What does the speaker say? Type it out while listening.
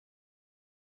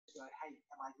go, hey,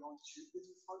 am I going to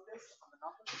business focus on the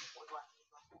numbers, or do I need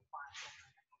to go find something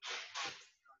that can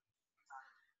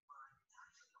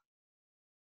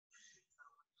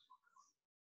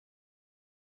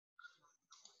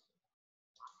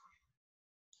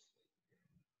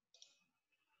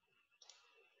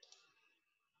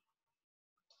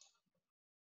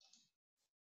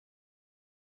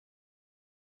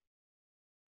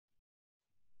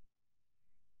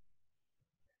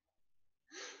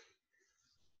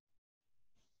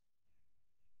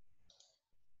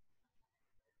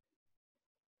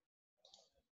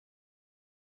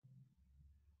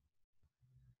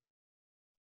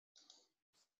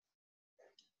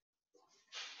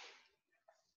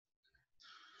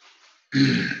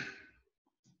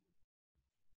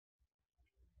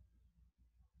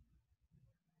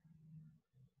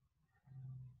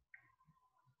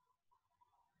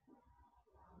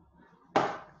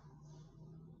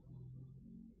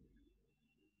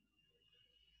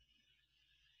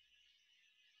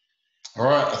All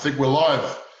right, I think we're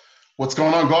live. What's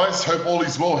going on, guys? Hope all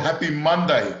is well. Happy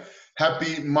Monday.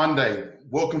 Happy Monday.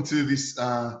 Welcome to this.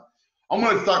 I'm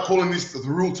going to start calling this the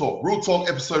Real Talk. Real Talk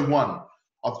episode 1.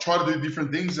 I've tried to do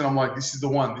different things, and I'm like, this is the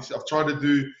one. I've tried to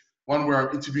do one where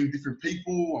I'm interviewing different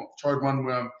people. I've tried one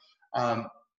where I'm,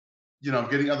 I'm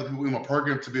getting other people in my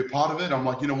program to be a part of it. I'm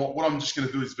like, you know what I'm just going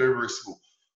to do is very, very simple.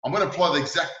 I'm going to apply the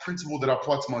exact principle that I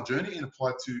applied to my journey and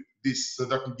apply to this so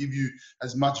that I can give you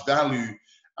as much value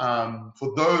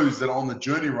for those that are on the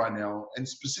journey right now, and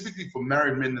specifically for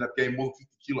married men that have gained more than 50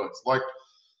 kilos. Like,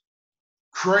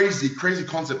 crazy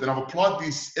concept. And I've applied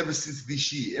this ever since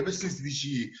this year.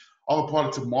 I've applied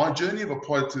it to my journey. I've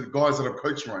applied it to the guys that I'm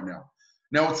coaching right now.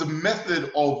 Now, it's a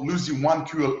method of losing 1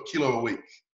 kilo a week.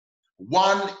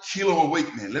 1 kilo a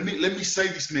week, man. Let me say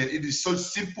this, man. It is so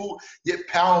simple yet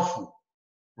powerful,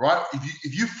 right?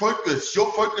 If you focus,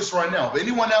 your focus right now, if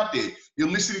anyone out there, you're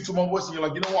listening to my voice and you're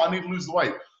like, you know what, I need to lose the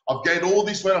weight. I've gained all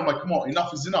this weight. I'm like, come on,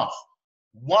 enough is enough.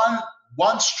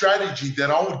 One strategy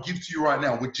that I would give to you right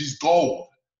now, which is gold.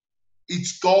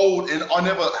 It's gold, and I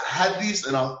never had this,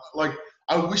 and I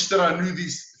wish that I knew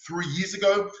this 3 years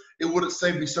ago. It would have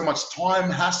saved me so much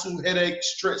time, hassle, headache,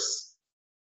 stress.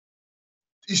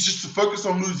 It's just to focus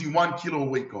on losing 1 kilo a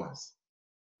week, guys.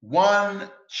 1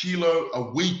 kilo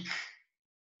a week.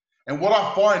 And what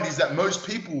I find is that most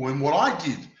people, and what I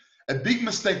did, a big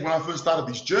mistake when I first started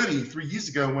this journey 3 years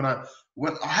ago, when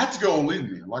I had to go all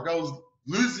in, man. Like, I was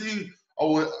losing, I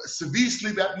was severe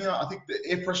sleep apnea. I think the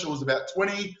air pressure was about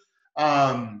 20.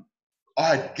 I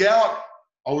had gout.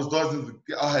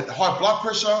 I had high blood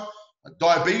pressure,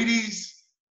 diabetes,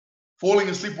 falling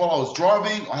asleep while I was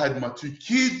driving. I had my 2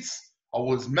 kids. I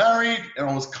was married, and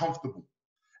I was comfortable.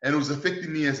 And it was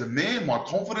affecting me as a man, my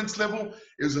confidence level.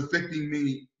 It was affecting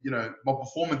me, my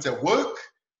performance at work.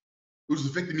 It was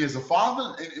affecting me as a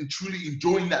father, and truly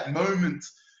enjoying that moment.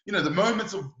 The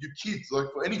moments of your kids.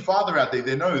 Like, for any father out there,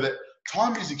 they know that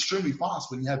time is extremely fast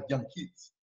when you have young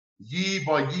kids. Year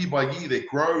by year, they're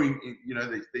growing.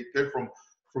 They go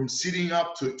from sitting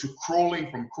up to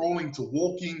crawling, from crawling to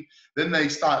walking. Then they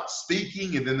start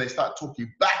speaking, and then they start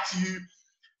talking back to you.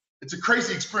 It's a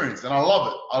crazy experience, and I love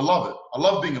it. I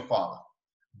love being a father.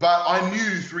 But I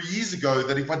knew 3 years ago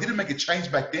that if I didn't make a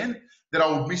change back then, that I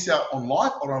would miss out on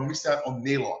life, or I would miss out on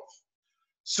their life.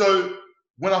 So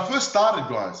when I first started,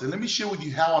 guys, and let me share with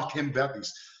you how I came about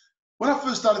this. When I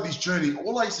first started this journey,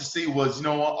 all I used to see was, you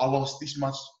know what, I lost this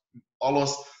much. I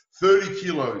lost 30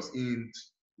 kilos in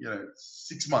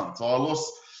 6 months. I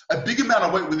lost a big amount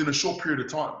of weight within a short period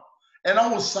of time. And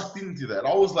I was sucked into that.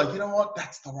 I was like, you know what,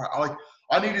 that's the right,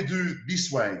 I need to do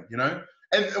this way,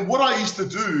 And what I used to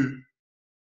do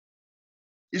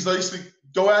is I used to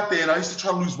go out there and I used to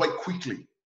try to lose weight quickly.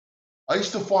 I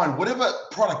used to find whatever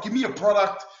product, give me a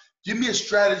product, give me a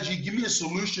strategy, give me a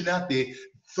solution out there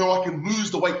so I can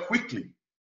lose the weight quickly.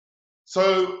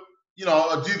 So,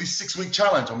 I do this 6-week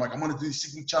challenge. I'm like, I'm going to do this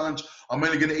 6-week challenge. I'm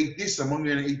only going to eat this. I'm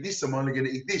only going to eat this. I'm only going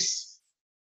to eat this.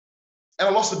 And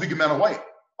I lost a big amount of weight.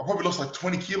 I probably lost like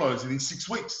 20 kilos in 6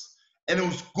 weeks. And it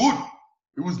was good.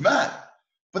 It was mad.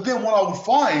 But then what I would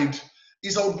find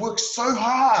is I would work so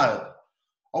hard.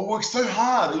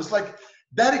 It was like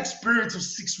that experience of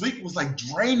 6 weeks was like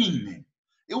draining me.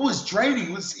 It was draining.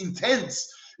 It was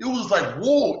intense. It was like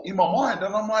war in my mind.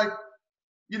 And I'm like,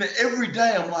 every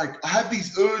day I'm like, I have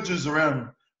these urges around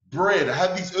bread. I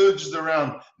have these urges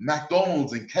around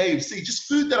McDonald's and KFC, just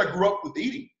food that I grew up with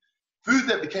eating, food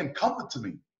that became comfort to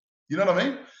me. You know what I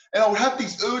mean? And I would have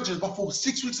these urges, but for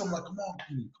 6 weeks, I'm like, come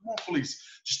on, Felice,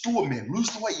 just do it, man. Lose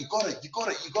the weight. You got it.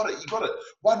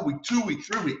 1 week, 2 week,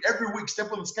 3 week, every week,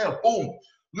 step on the scale, boom,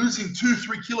 losing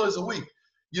 2-3 kilos a week,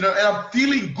 and I'm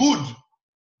feeling good.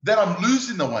 that I'm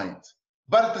losing the weight.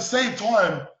 But at the same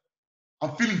time,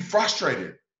 I'm feeling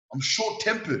frustrated. I'm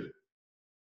short-tempered.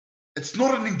 It's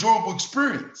not an enjoyable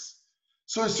experience.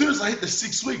 So as soon as I hit the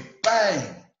 6th week,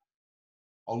 bang,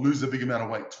 I'll lose a big amount of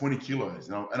weight, 20 kilos.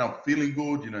 And I'm feeling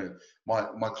good. You know,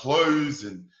 my clothes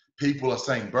and people are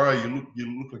saying, bro, you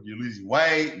look like you're losing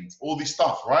weight and all this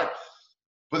stuff, right?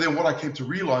 But then what I came to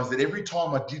realize that every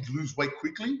time I did lose weight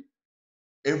quickly,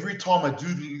 every time I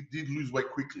did lose weight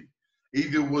quickly,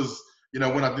 either it was, you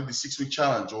know, when I did the 6-week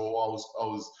challenge, or I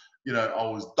was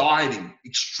dieting,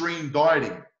 extreme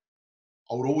dieting,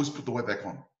 I would always put the weight back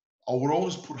on. I would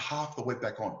always put half the weight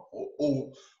back on,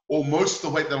 or most of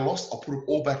the weight that I lost, I'll put it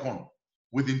all back on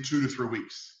within 2 to 3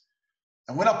 weeks.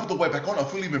 And when I put the weight back on, I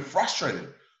feel even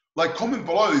frustrated. Like, comment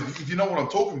below if you know what I'm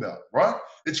talking about, right?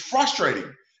 It's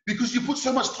frustrating because you put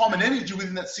so much time and energy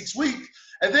within that 6 weeks,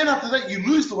 and then after that you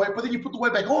lose the weight, but then you put the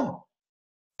weight back on,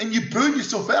 and you burn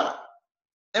yourself out.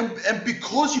 And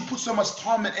because you put so much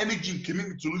time and energy and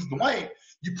commitment to lose the weight,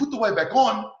 you put the weight back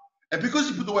on, and because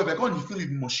you put the weight back on, you feel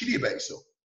even more shitty about yourself,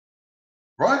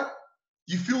 right?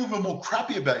 You feel even more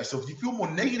crappy about yourself. You feel more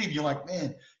negative. You're like,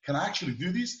 man, can I actually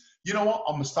do this? You know what?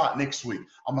 I'm going to start next week.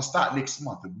 I'm going to start next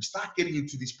month. And we start getting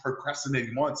into this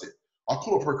procrastinating mindset. I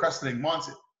call it procrastinating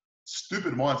mindset.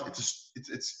 Stupid mindset.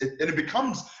 And it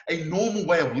becomes a normal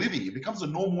way of living. It becomes a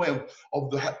normal way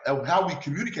of how we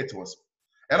communicate to us.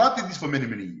 And I did this for many,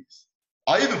 many years.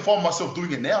 I even find myself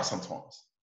doing it now sometimes.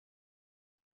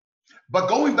 But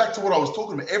going back to what I was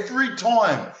talking about, every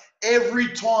time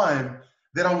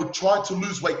that I would try to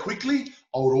lose weight quickly,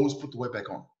 I would always put the weight back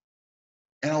on.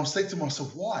 And I would say to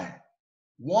myself, why?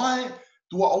 Why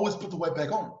do I always put the weight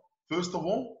back on? First of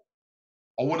all,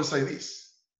 I want to say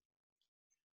this.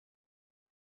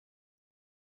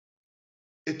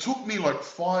 It took me like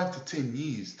 5 to 10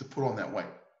 years to put on that weight.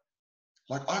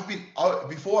 Like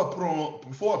before I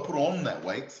put on that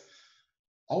weight,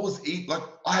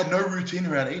 I had no routine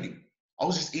around eating. I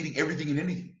was just eating everything and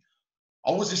anything.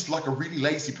 I was just like a really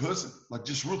lazy person, like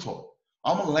just real talk.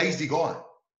 I'm a lazy guy,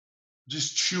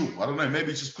 just chill. I don't know,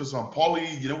 maybe it's just because I'm poly,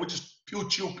 you know, we're just pure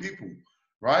chill people,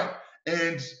 right?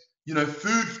 And, you know,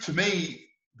 food to me,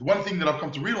 the one thing that I've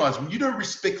come to realize, when you don't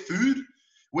respect food,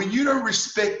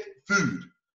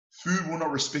 food will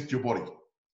not respect your body.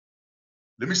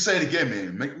 Let me say it again,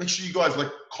 man. Make sure you guys like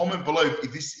comment below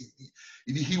if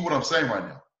you hear what I'm saying right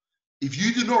now. If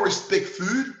you do not respect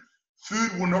food,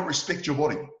 food will not respect your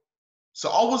body. So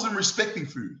I wasn't respecting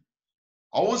food.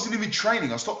 I wasn't even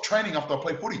training. I stopped training after I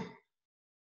played footy.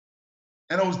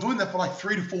 And I was doing that for like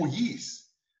 3 to 4 years.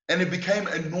 And it became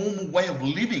a normal way of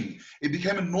living. It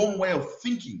became a normal way of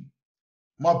thinking.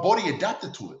 My body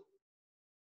adapted to it.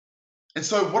 And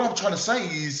so what I'm trying to say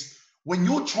is, when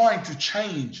you're trying to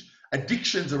change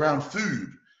addictions around food,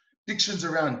 addictions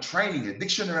around training,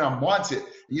 addiction around mindset,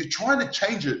 and you're trying to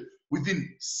change it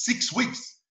within 6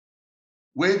 weeks,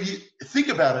 where if you think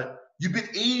about it, you've been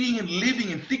eating and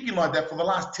living and thinking like that for the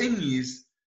last 10 years,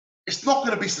 it's not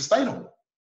going to be sustainable.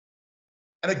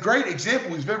 And a great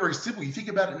example is very, very simple. You think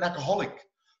about an alcoholic,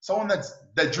 someone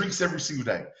that drinks every single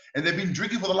day, and they've been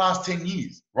drinking for the last 10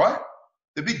 years, right?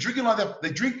 They've been drinking like that. They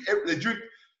drink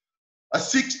a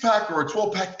 6-pack or a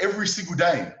 12-pack every single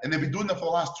day, and they've been doing that for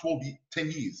the last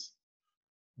 10 years.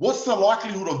 What's the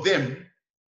likelihood of them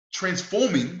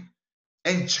transforming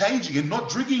and changing and not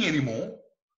drinking anymore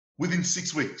within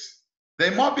 6 weeks? They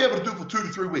might be able to do it for 2 to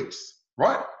 3 weeks,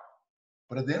 right?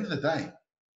 But at the end of the day,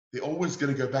 they're always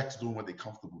going to go back to doing what they're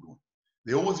comfortable doing.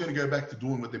 They're always going to go back to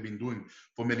doing what they've been doing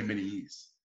for many, many years.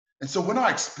 And so when I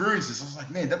experienced this, I was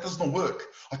like, man, that does not work.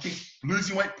 I keep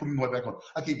losing weight, putting the weight back on.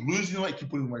 I keep losing weight, keep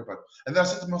putting the weight back on. And then I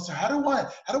said to myself, how do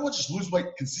I just lose weight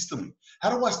consistently?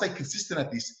 How do I stay consistent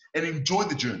at this and enjoy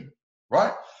the journey,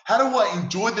 right? How do I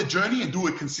enjoy the journey and do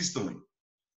it consistently?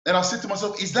 And I said to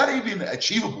myself, is that even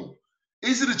achievable?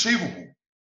 Is it achievable?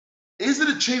 Is it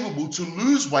achievable to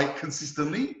lose weight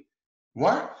consistently,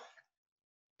 right?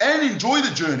 And enjoy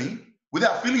the journey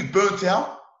without feeling burnt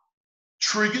out,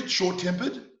 triggered,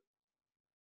 short-tempered,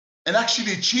 and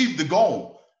actually achieve the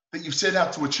goal that you've set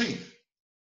out to achieve?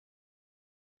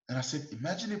 And I said,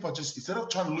 imagine if I just, instead of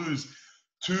trying to lose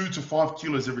 2 to 5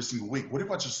 kilos every single week, what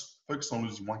if I just focused on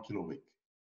losing 1 kilo a week?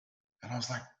 And I was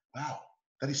like, wow,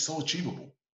 that is so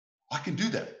achievable. I can do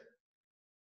that.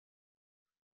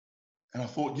 And I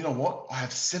thought, you know what? I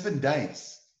have 7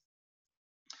 days.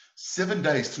 7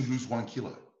 days to lose 1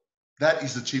 kilo. That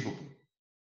is achievable.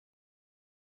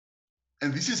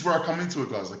 And this is where I come into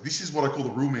it, guys. Like, this is what I call the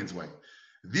real man's way.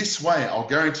 This way, I'll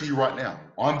guarantee you right now,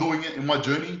 I'm doing it in my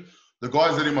journey. The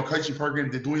guys that are in my coaching program,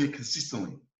 they're doing it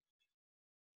consistently.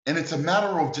 And it's a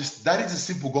matter of just, that is a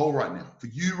simple goal right now. For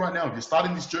you right now, if you're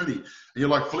starting this journey and you're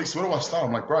like, Felix, where do I start?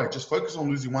 I'm like, bro, just focus on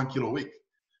losing 1 kilo a week.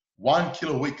 1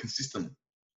 kilo a week consistently.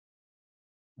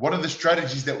 What are the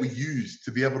strategies that we use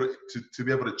to be able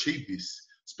to achieve this?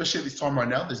 Especially at this time right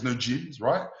now, there's no gyms,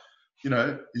 right? You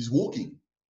know, is walking.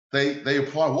 They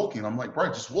apply walking. I'm like, bro,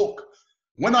 just walk.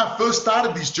 When I first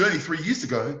started this journey 3 years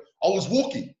ago, I was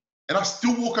walking, and I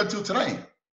still walk until today.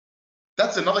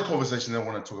 That's another conversation that I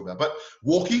want to talk about. But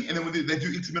walking, and then they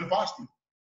do intermittent fasting.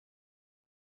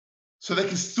 So they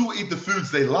can still eat the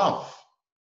foods they love.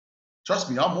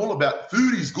 Trust me, I'm all about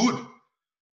food is good.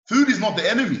 Food is not the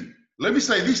enemy. Let me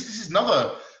say this. This is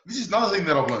another thing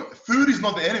that I've learned. Food is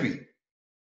not the enemy.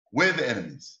 We're the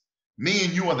enemies. Me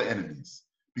and you are the enemies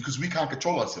because we can't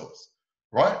control ourselves,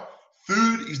 right?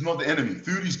 Food is not the enemy.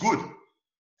 Food is good.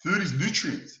 Food is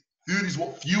nutrients. Food is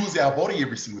what fuels our body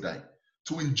every single day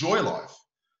to enjoy life.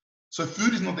 So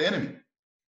food is not the enemy.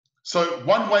 So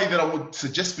one way that I would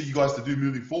suggest for you guys to do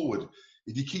moving forward,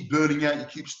 if you keep burning out, you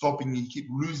keep stopping, you keep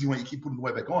losing weight, you keep putting the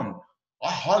weight back on,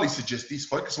 I highly suggest this.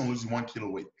 Focus on losing 1 kilo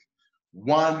a week.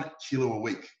 1 kilo a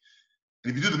week.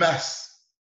 And if you do the maths,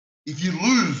 if you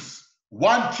lose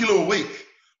 1 kilo a week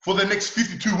for the next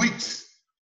 52 weeks,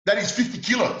 that is 50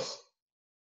 kilos.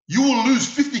 You will lose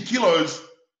 50 kilos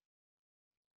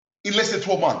in less than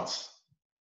 12 months.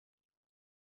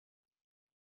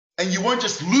 And you won't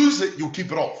just lose it, you'll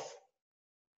keep it off.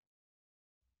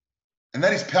 And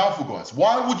that is powerful, guys.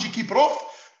 Why would you keep it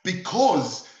off?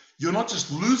 Because you're not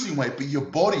just losing weight, but your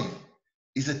body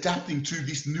is adapting to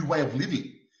this new way of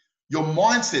living. Your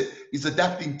mindset is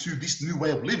adapting to this new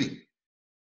way of living.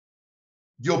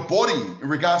 Your body, in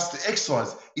regards to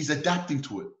exercise, is adapting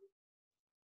to it.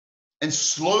 And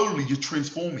slowly you're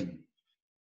transforming.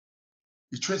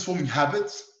 You're transforming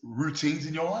habits, routines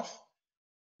in your life,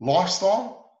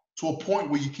 lifestyle, to a point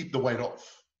where you keep the weight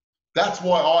off. That's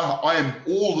why I am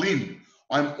all in.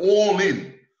 I'm all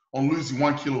in on losing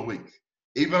 1 kilo a week,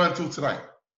 even until today.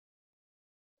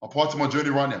 I'm part of my journey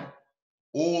right now.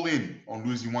 All in on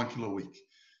losing 1 kilo a week.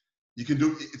 You can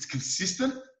do it. It's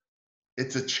consistent.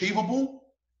 It's achievable.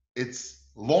 It's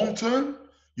long-term.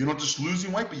 You're not just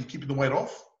losing weight, but you're keeping the weight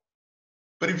off.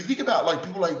 But if you think about, like,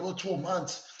 people like, well, 12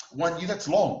 months, 1 year, that's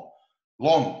long.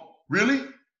 Long. Really?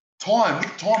 Time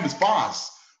is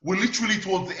fast. We're literally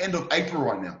towards the end of April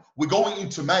right now. We're going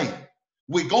into May.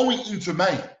 We're going into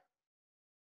May.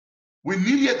 We're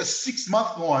nearly at the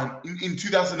 6-month line in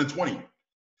 2020.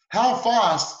 How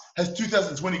fast has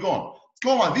 2020 gone? It's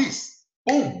gone like this.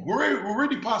 Boom. We're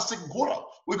already past second quarter.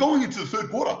 We're going into the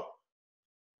third quarter.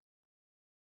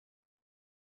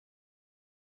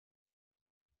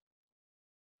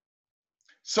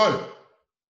 So,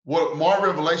 what my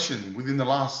revelation within the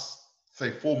last,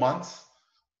 say, 4 months,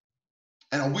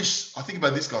 and I think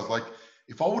about this, guys, like,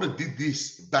 if I would have did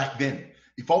this back then,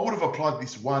 if I would have applied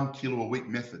this 1 kilo a week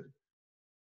method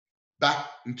back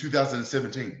in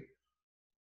 2017,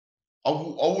 I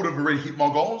would have already hit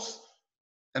my goals,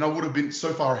 and I would have been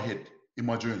so far ahead in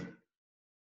my journey.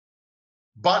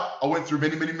 But I went through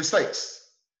many, many mistakes.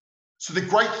 So the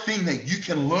great thing that you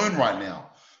can learn right now,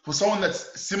 for someone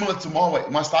that's similar to my weight,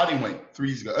 my starting weight 3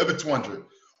 years ago, over 200,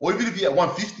 or even if you're at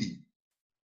 150,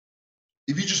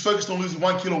 if you just focused on losing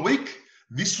 1 kilo a week,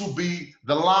 this will be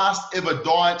the last ever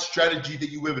diet strategy that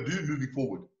you ever do moving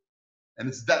forward. And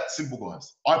it's that simple,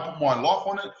 guys. I put my life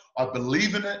on it. I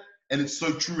believe in it. And it's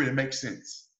so true and it makes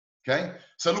sense. Okay?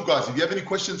 So look, guys, if you have any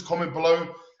questions, comment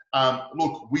below.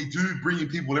 Look, we do bring in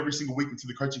people every single week into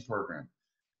the coaching program.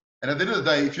 And at the end of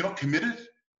the day, if you're not committed,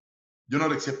 you're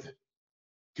not accepted.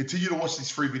 Continue to watch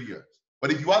these free videos.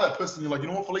 But if you are that person, you're like, you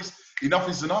know what, Felice, enough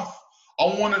is enough. I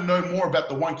want to know more about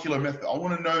the 1 kilo method. I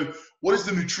want to know what is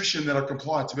the nutrition that I can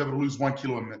apply to be able to lose 1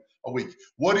 kilo a week.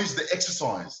 What is the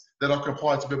exercise that I can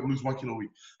apply to be able to lose 1 kilo a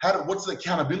week? What's the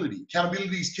accountability?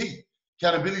 Accountability is key.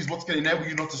 Accountability is what's going to enable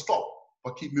you not to stop,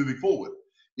 but keep moving forward.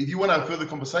 If you want to have further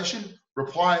conversation,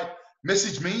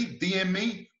 message me, DM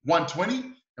me,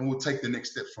 120, and we'll take the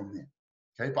next steps from there.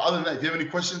 Okay. But other than that, if you have any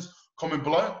questions, comment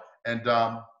below, and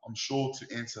I'm sure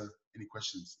to answer any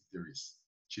questions if there is.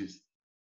 Cheers.